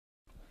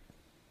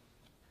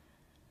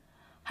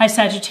Hi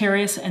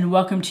Sagittarius, and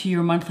welcome to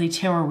your monthly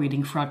tarot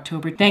reading for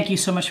October. Thank you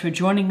so much for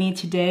joining me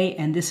today,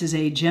 and this is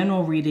a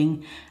general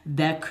reading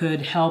that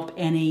could help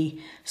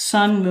any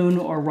sun, moon,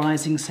 or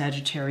rising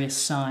Sagittarius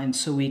sign,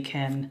 so we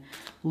can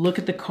look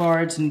at the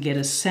cards and get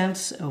a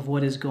sense of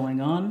what is going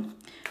on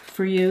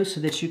for you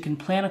so that you can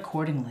plan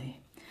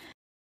accordingly.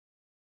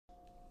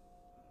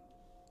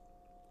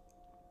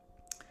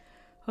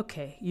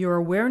 Okay, your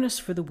awareness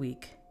for the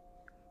week.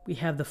 We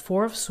have the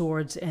Four of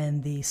Swords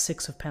and the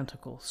Six of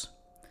Pentacles.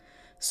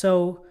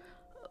 So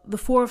the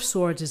Four of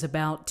Swords is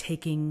about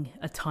taking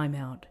a time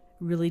out,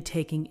 really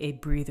taking a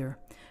breather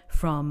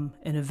from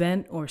an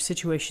event or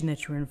situation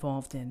that you're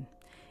involved in.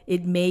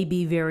 It may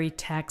be very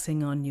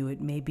taxing on you.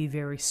 It may be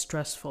very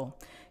stressful.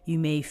 You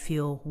may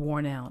feel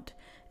worn out.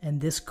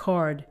 And this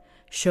card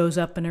shows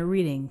up in a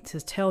reading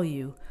to tell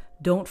you,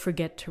 don't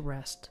forget to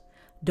rest.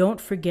 Don't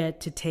forget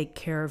to take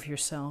care of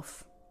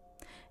yourself.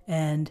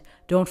 And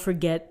don't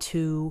forget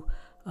to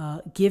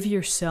give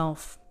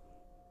yourself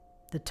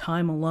the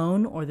time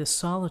alone or the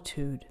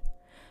solitude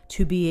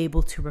to be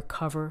able to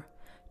recover,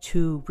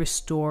 to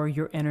restore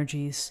your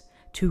energies,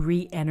 to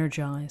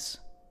re-energize.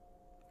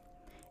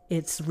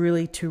 It's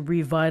really to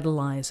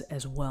revitalize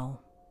as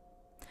well.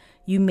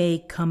 You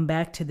may come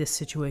back to this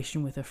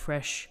situation with a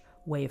fresh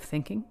way of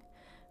thinking,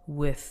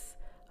 with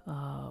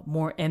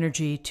more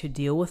energy to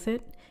deal with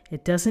it.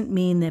 It doesn't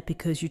mean that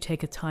because you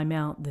take a time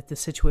out that the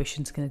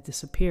situation's going to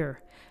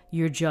disappear.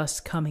 You're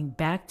just coming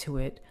back to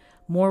it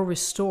more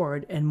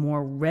restored and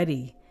more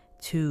ready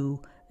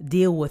to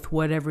deal with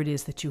whatever it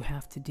is that you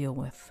have to deal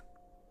with.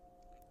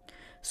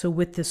 So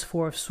with this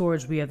Four of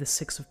Swords, we have the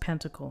Six of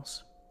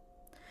Pentacles.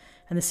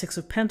 And the Six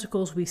of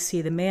Pentacles, we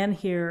see the man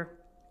here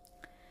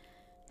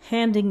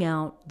handing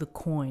out the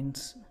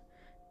coins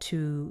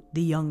to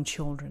the young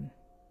children.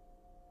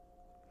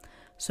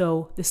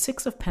 So the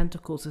Six of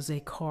Pentacles is a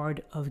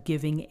card of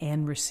giving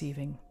and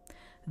receiving,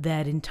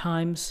 that in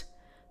times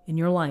in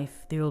your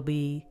life, there will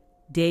be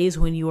days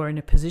when you are in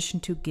a position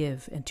to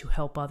give and to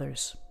help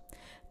others.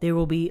 There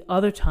will be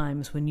other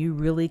times when you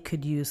really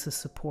could use the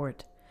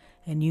support,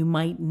 and you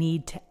might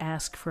need to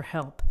ask for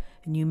help,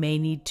 and you may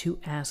need to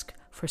ask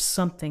for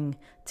something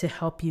to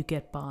help you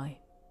get by.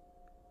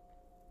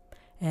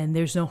 And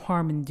there's no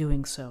harm in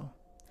doing so.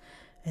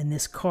 And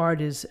this card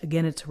is,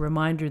 again, it's a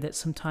reminder that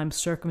sometimes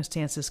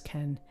circumstances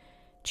can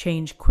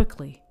change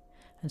quickly.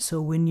 And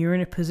so when you're in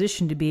a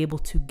position to be able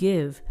to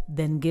give,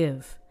 then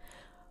give.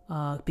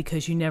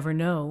 Because you never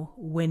know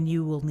when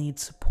you will need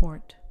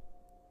support.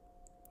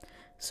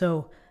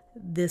 So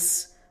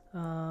this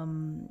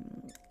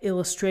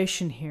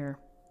illustration here,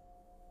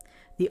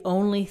 the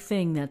only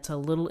thing that's a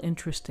little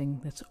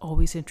interesting, that's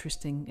always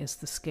interesting, is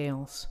the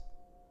scales.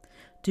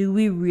 Do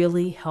we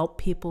really help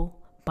people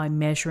by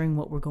measuring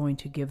what we're going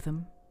to give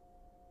them?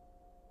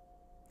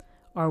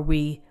 Are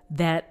we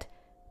that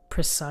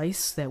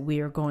precise that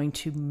we are going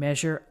to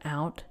measure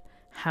out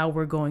how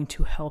we're going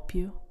to help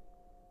you?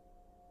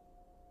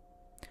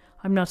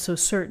 I'm not so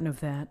certain of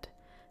that,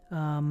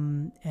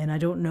 and I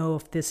don't know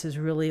if this is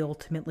really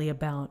ultimately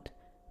about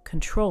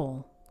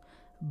control,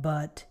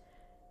 but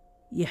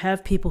you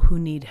have people who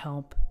need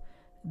help.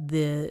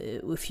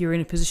 If you're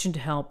in a position to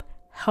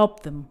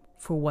help them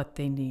for what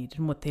they need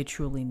and what they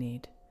truly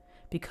need,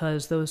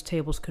 because those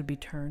tables could be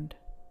turned.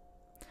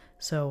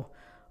 So,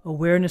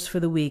 awareness for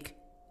the week,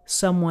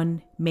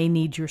 someone may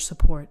need your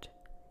support.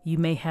 You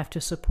may have to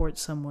support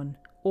someone,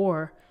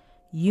 or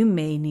you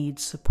may need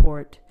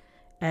support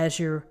as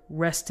you're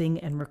resting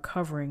and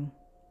recovering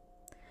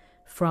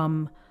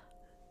from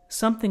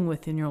something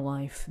within your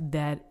life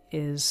that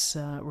is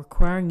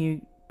requiring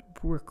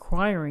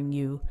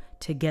you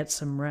to get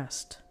some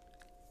rest.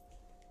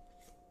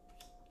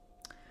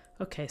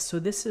 Okay, so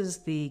this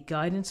is the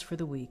guidance for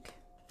the week.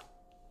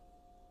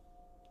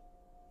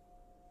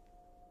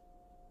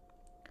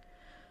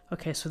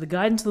 Okay, so the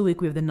guidance of the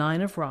week, we have the Nine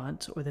of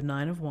Rods, or the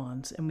Nine of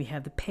Wands, and we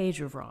have the Page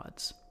of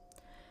Rods.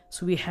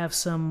 So we have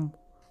some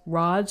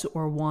rods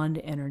or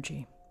wand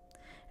energy.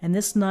 And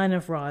this Nine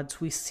of Rods,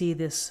 we see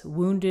this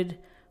wounded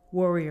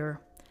warrior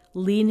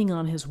leaning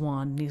on his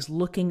wand, and he's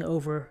looking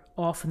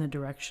off in the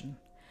direction.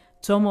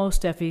 It's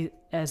almost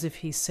as if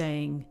he's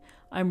saying,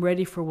 I'm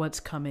ready for what's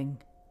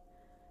coming.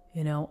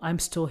 You know, I'm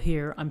still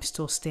here, I'm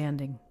still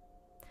standing.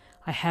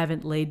 I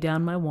haven't laid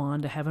down my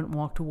wand, I haven't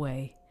walked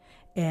away,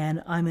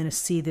 and I'm going to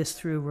see this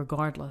through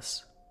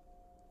regardless.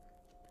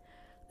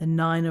 The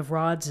Nine of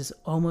Rods is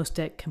almost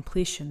at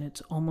completion,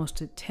 it's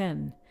almost at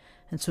 10.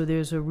 And so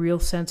there's a real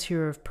sense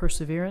here of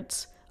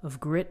perseverance, of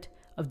grit,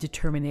 of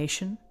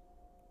determination,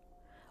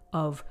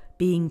 of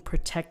being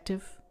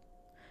protective,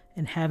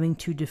 and having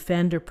to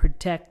defend or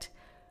protect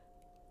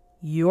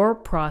your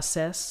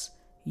process,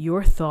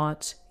 your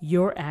thoughts,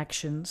 your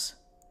actions,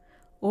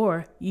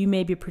 or you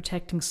may be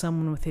protecting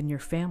someone within your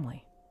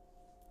family.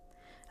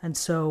 And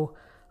so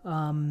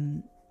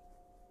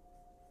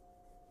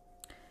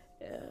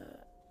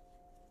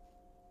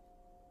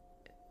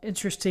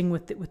interesting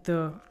with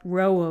the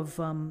row of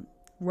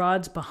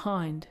rods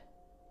behind,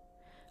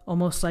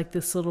 almost like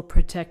this little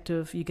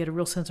protective, you get a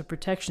real sense of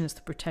protection. It's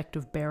the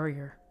protective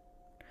barrier.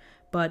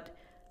 but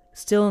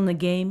still in the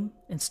game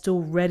and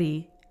still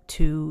ready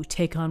to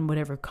take on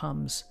whatever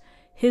comes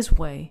his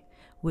way,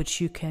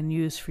 which you can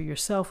use for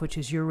yourself, which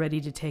is you're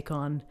ready to take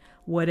on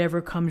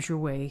whatever comes your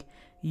way.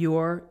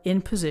 You're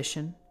in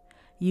position.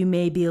 You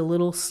may be a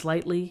little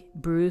slightly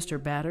bruised or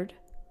battered,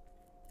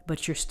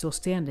 but you're still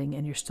standing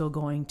and you're still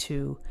going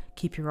to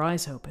keep your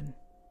eyes open.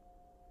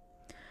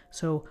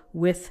 So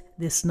with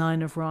this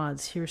Nine of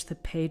Rods, here's the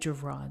Page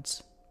of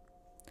Rods.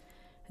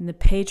 And the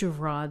Page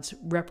of Rods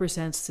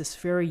represents this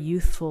very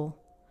youthful,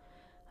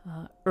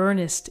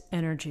 earnest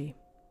energy.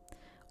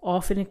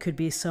 Often it could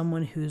be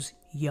someone who's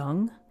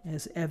young,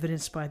 as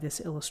evidenced by this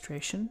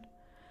illustration.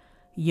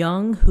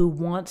 Young who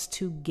wants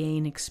to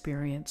gain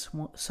experience,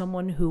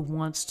 someone who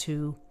wants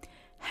to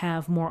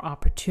have more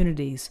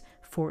opportunities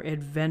for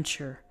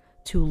adventure,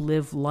 to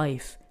live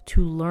life,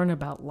 to learn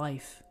about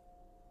life,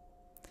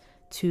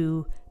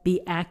 to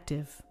be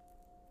active,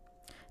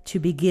 to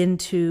begin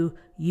to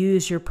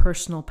use your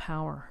personal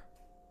power,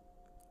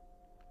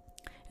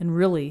 and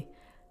really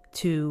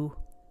to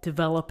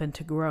develop and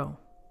to grow.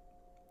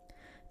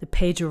 The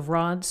Page of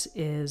Rods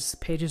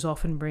pages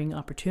often bring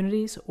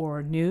opportunities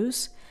or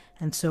news.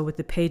 And so with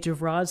the Page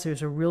of Rods,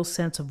 there's a real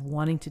sense of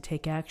wanting to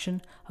take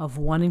action, of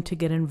wanting to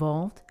get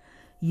involved.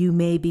 You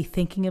may be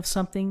thinking of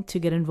something to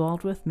get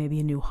involved with, maybe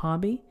a new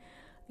hobby,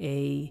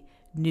 a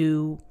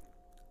new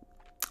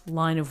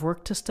line of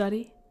work to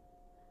study,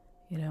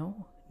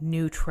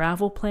 new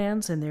travel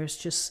plans. And there's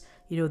just,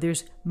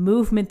 there's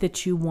movement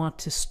that you want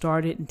to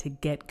start it and to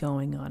get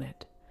going on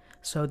it.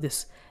 So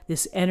this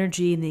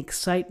energy and the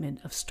excitement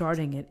of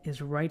starting it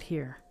is right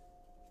here.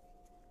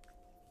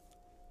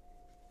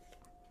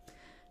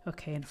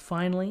 Okay, and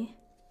finally,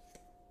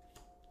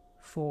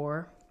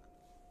 for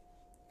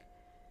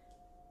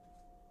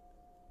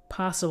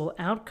possible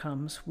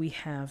outcomes, we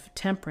have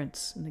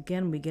Temperance. And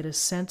again, we get a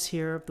sense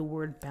here of the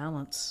word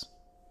balance,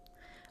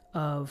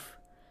 of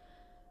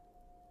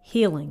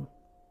healing,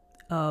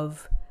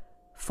 of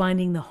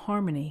finding the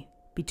harmony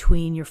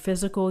between your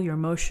physical, your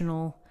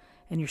emotional,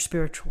 and your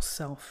spiritual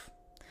self.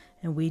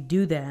 And we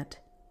do that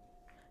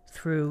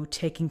through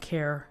taking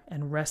care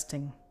and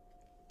resting.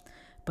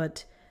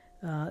 But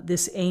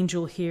this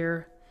angel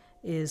here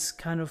is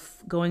kind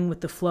of going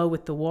with the flow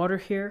with the water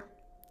here.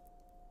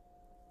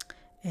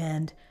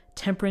 And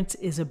Temperance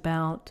is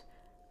about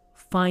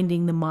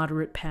finding the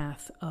moderate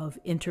path of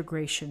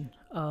integration,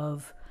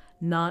 of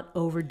not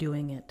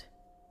overdoing it,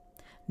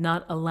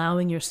 not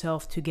allowing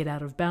yourself to get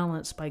out of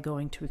balance by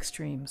going to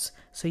extremes.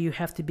 So you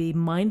have to be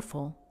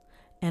mindful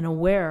and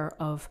aware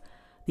of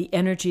the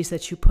energies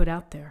that you put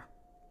out there.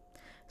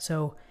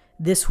 So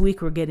this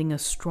week we're getting a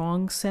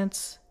strong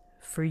sense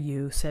for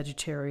you,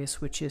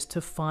 Sagittarius, which is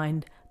to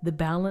find the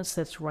balance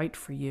that's right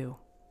for you.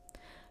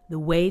 The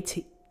way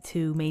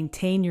to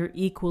maintain your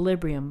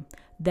equilibrium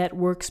that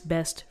works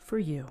best for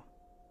you.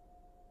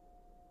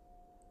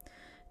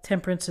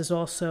 Temperance is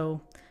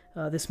also,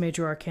 this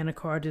major arcana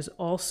card is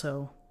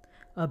also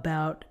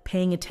about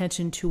paying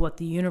attention to what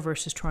the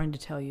universe is trying to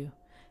tell you,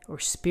 or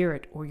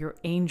spirit, or your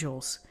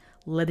angels,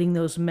 letting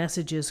those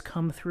messages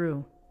come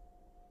through.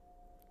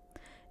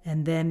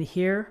 And then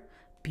here,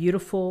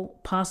 beautiful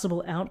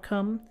possible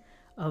outcome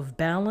of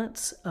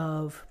balance,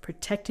 of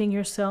protecting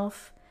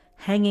yourself,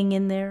 hanging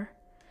in there.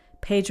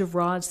 Page of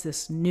Rods,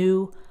 this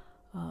new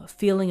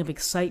feeling of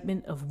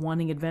excitement, of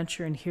wanting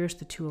adventure. And here's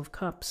the Two of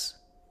Cups.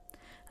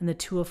 And the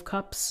Two of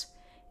Cups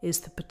is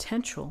the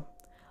potential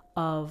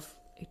of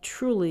a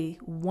truly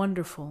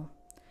wonderful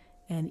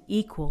and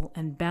equal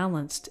and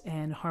balanced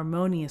and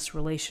harmonious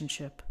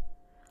relationship.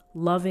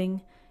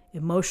 Loving,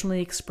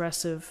 emotionally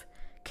expressive,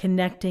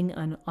 connecting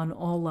on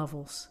all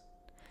levels.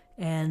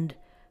 And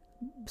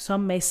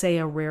some may say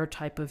a rare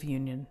type of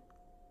union.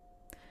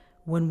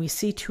 When we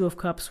see Two of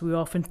Cups, we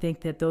often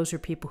think that those are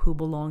people who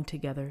belong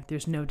together.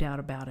 There's no doubt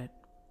about it.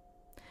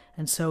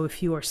 And so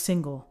if you are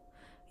single,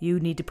 you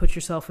need to put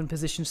yourself in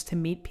positions to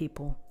meet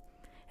people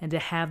and to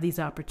have these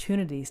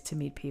opportunities to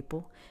meet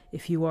people.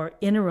 If you are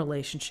in a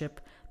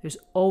relationship, there's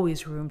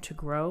always room to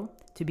grow,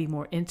 to be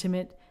more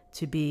intimate,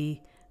 to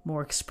be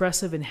more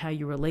expressive in how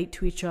you relate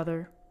to each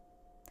other,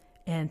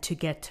 and to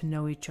get to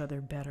know each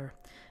other better.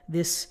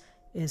 This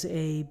is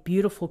a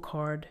beautiful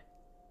card,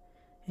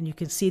 and you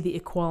can see the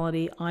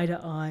equality, eye to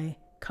eye,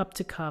 cup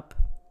to cup,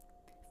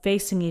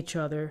 facing each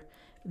other.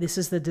 This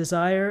is the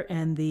desire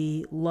and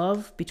the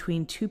love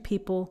between two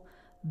people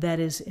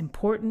that is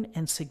important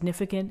and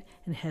significant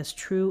and has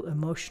true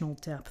emotional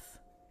depth.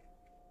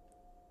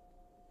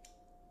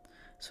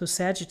 So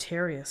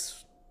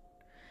Sagittarius,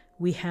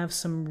 we have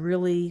some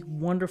really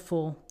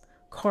wonderful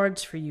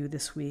cards for you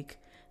this week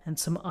and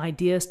some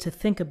ideas to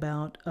think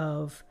about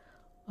of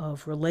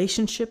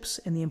relationships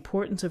and the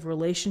importance of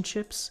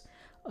relationships,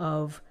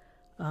 of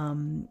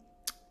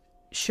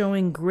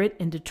showing grit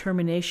and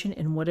determination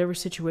in whatever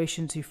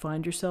situations you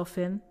find yourself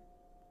in,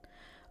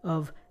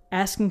 of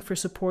asking for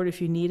support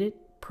if you need it,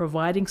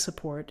 providing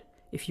support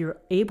if you're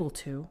able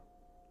to,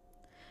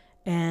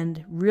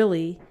 and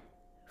really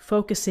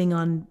focusing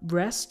on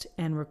rest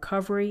and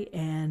recovery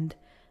and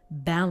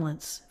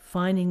balance,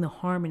 finding the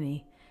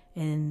harmony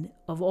and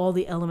of all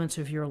the elements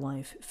of your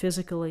life,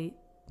 physically,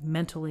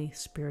 mentally,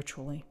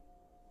 spiritually.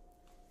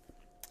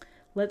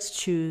 Let's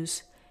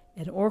choose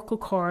an oracle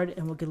card,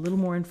 and we'll get a little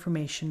more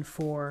information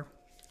for,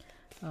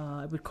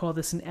 I would call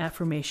this an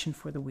affirmation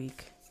for the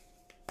week.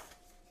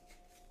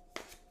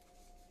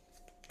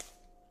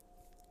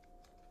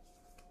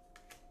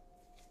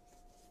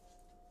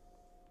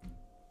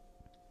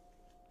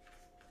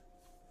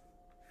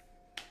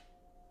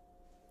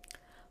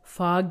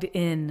 Fogged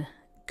in,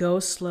 go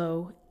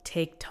slow,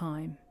 take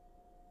time.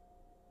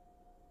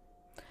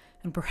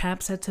 And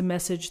perhaps that's a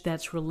message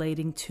that's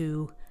relating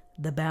to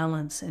the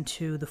balance and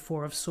to the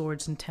Four of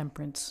Swords and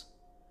Temperance,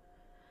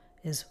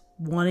 is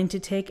wanting to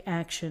take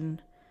action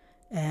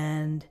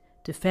and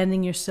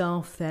defending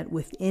yourself. That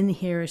within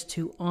here is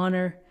to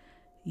honor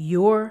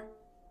your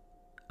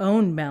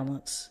own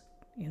balance,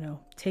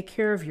 take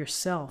care of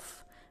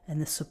yourself, and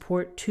the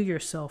support to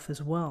yourself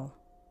as well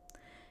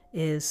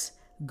is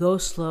go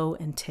slow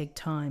and take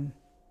time.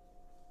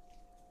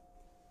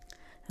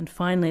 And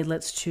finally,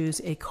 let's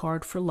choose a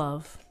card for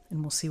love,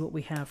 and we'll see what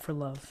we have for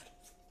love.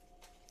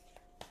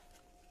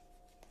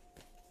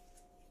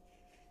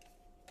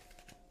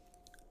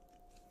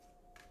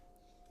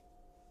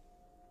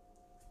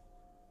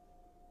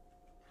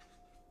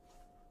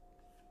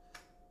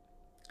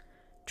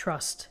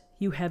 Trust.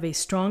 You have a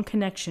strong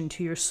connection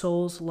to your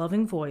soul's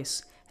loving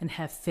voice and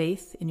have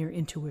faith in your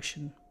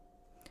intuition.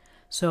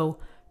 So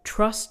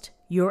trust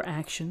your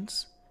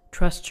actions,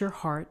 trust your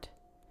heart,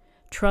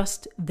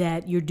 trust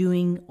that you're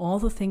doing all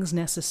the things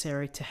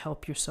necessary to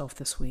help yourself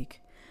this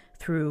week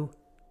through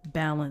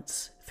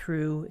balance,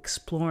 through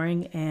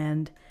exploring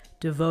and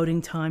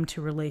devoting time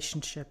to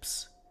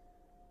relationships,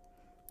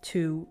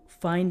 to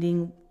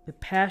finding the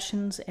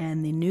passions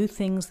and the new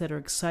things that are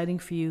exciting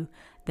for you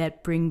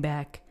that bring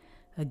back,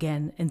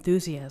 again,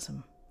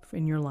 enthusiasm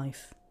in your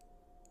life.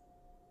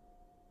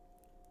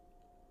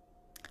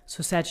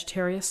 So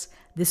Sagittarius,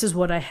 this is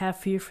what I have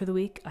for you for the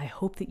week. I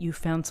hope that you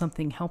found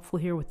something helpful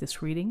here with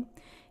this reading.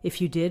 If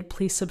you did,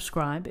 please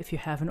subscribe if you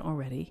haven't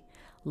already.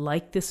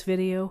 Like this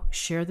video,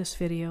 share this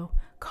video,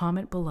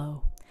 comment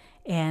below.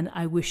 And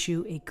I wish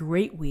you a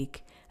great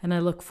week, and I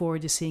look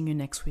forward to seeing you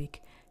next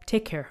week.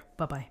 Take care.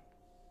 Bye-bye.